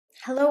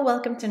Hello,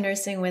 welcome to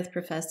Nursing with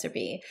Professor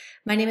B.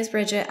 My name is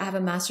Bridget. I have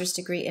a master's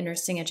degree in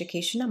nursing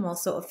education. I'm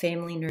also a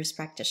family nurse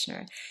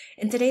practitioner.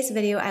 In today's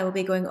video, I will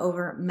be going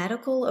over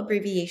medical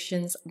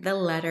abbreviations, the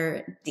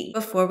letter D.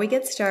 Before we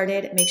get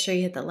started, make sure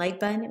you hit the like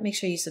button, make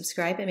sure you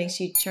subscribe, and make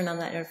sure you turn on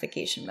that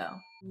notification bell.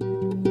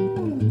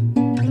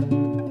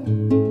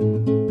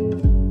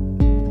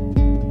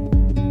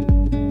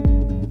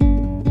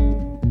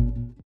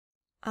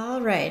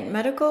 All right,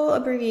 medical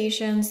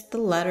abbreviations, the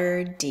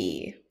letter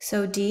D.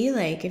 So D,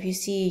 like if you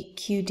see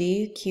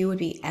QD, Q would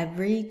be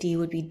every, D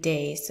would be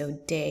day, so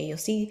day. You'll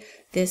see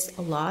this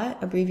a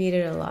lot,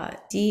 abbreviated a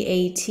lot.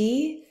 DAT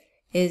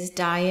is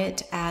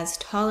diet as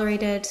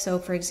tolerated. So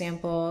for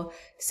example,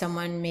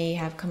 someone may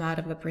have come out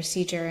of a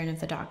procedure and if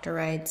the doctor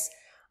writes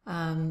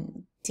DAT,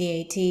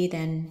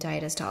 then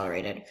diet as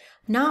tolerated.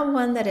 Not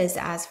one that is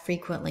as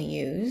frequently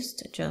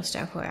used, just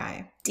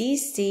FYI.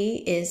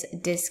 DC is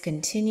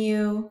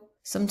discontinue.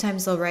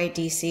 Sometimes they'll write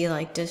DC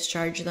like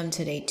discharge them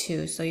today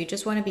too, so you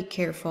just want to be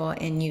careful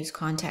and use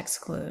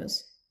context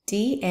clues.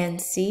 D and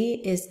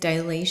C is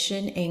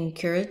dilation and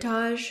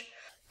curettage.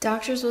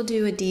 Doctors will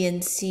do a D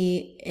and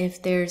C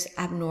if there's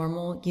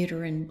abnormal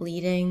uterine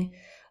bleeding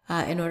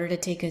in order to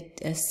take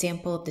a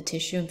sample of the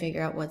tissue and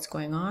figure out what's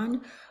going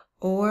on.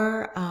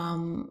 Or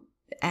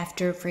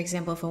after, for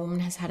example, if a woman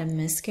has had a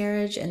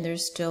miscarriage and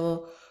there's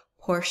still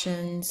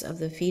portions of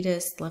the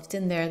fetus left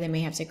in there, they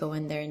may have to go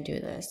in there and do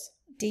this.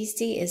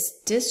 DC is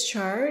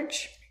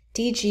discharge.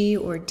 DG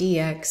or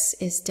DX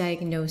is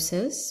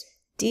diagnosis.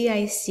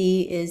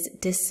 DIC is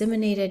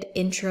disseminated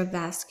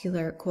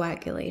intravascular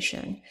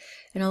coagulation.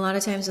 And a lot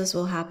of times this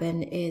will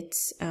happen.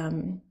 It's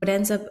what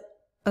ends up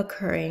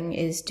occurring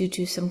is due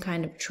to some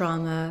kind of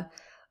trauma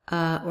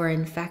or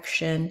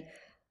infection.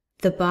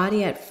 The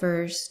body at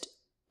first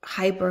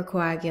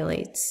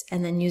hypercoagulates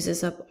and then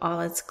uses up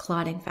all its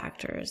clotting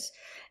factors.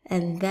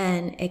 And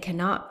then it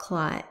cannot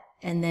clot.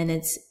 And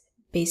then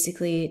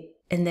basically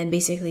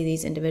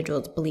these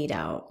individuals bleed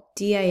out.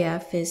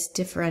 DIF is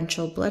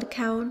differential blood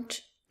count.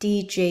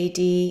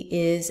 DJD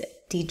is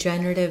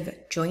degenerative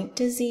joint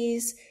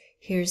disease.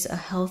 Here's a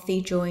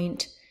healthy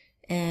joint,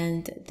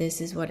 and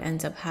this is what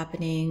ends up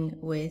happening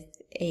with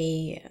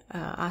a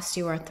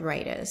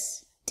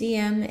osteoarthritis.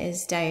 DM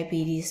is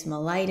diabetes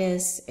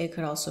mellitus. It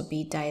could also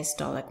be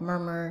diastolic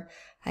murmur.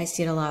 I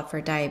see it a lot for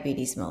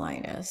diabetes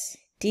mellitus.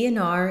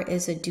 DNR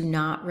is a do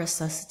not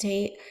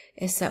resuscitate.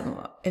 If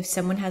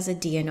someone has a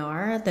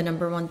DNR, the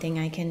number one thing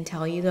I can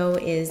tell you though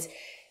is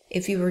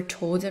if you were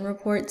told and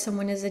report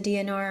someone is a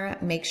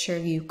DNR, make sure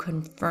you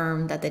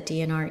confirm that the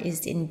DNR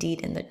is indeed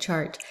in the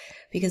chart,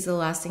 because the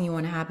last thing you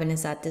want to happen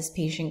is that this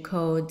patient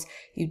codes,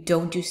 you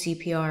don't do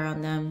CPR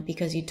on them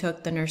because you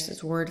took the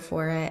nurse's word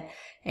for it,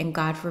 and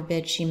God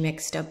forbid she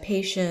mixed up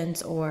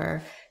patients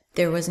or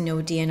there was no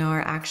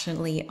DNR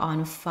actually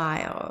on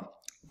file.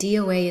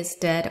 DOA is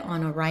dead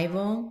on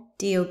arrival.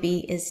 DOB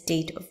is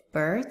date of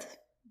birth.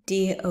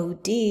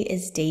 DOD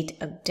is date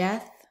of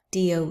death.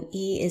 DOE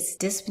is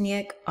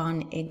dyspneic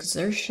on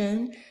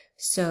exertion,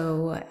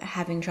 so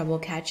having trouble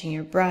catching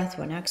your breath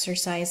when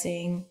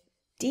exercising.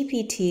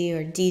 DPT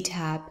or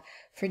DTaP.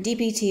 For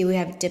DPT, we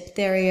have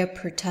diphtheria,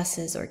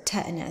 pertussis, or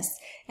tetanus.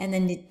 And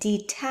then the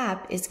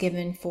DTaP is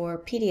given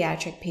for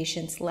pediatric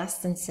patients less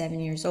than 7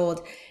 years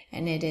old,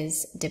 and it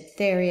is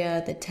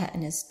diphtheria, the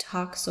tetanus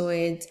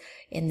toxoids,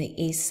 and the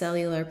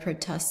acellular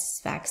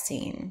pertussis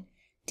vaccine.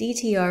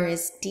 DTR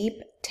is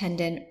deep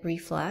tendon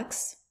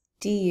reflex.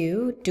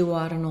 DU,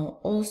 duodenal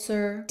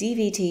ulcer.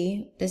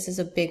 DVT, this is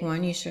a big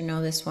one, you should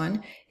know this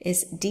one,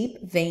 is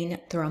deep vein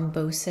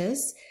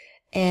thrombosis.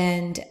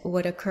 And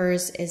what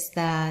occurs is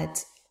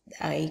that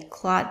a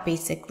clot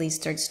basically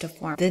starts to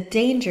form. The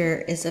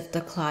danger is if the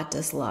clot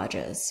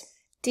dislodges.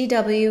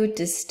 DW,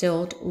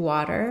 distilled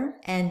water,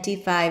 and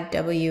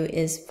D5W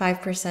is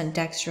 5%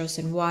 dextrose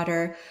in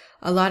water.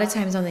 A lot of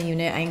times on the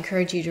unit, I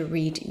encourage you to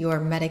read your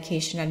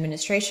medication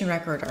administration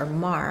record, or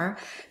MAR,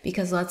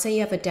 because let's say you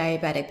have a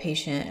diabetic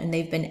patient and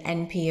they've been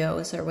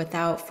NPOs or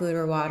without food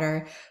or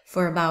water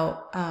for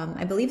about,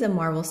 I believe the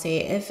MAR will say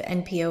if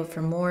NPO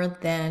for more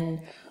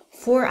than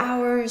 4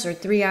 hours or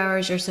 3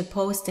 hours, you're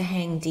supposed to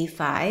hang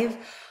D5.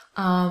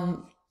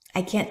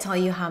 I can't tell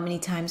you how many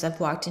times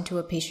I've walked into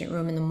a patient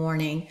room in the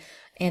morning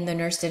and the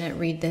nurse didn't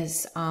read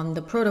this,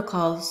 the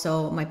protocol,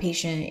 so my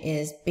patient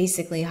is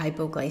basically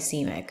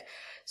hypoglycemic.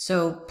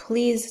 So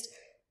please,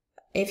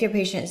 if your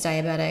patient is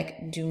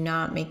diabetic, do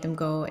not make them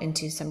go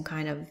into some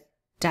kind of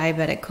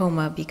diabetic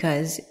coma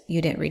because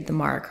you didn't read the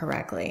MAR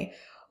correctly.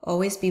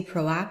 Always be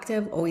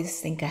proactive, always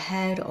think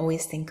ahead,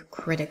 always think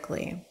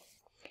critically.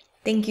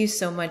 Thank you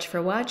so much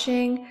for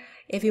watching.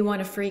 If you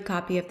want a free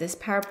copy of this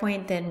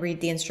PowerPoint, then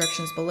read the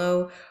instructions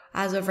below.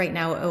 As of right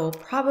now, it will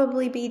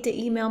probably be to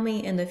email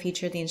me. In the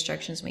future, the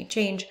instructions may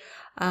change.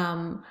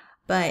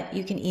 But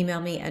you can email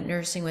me at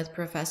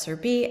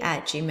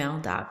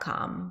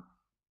nursingwithprofessorb@gmail.com.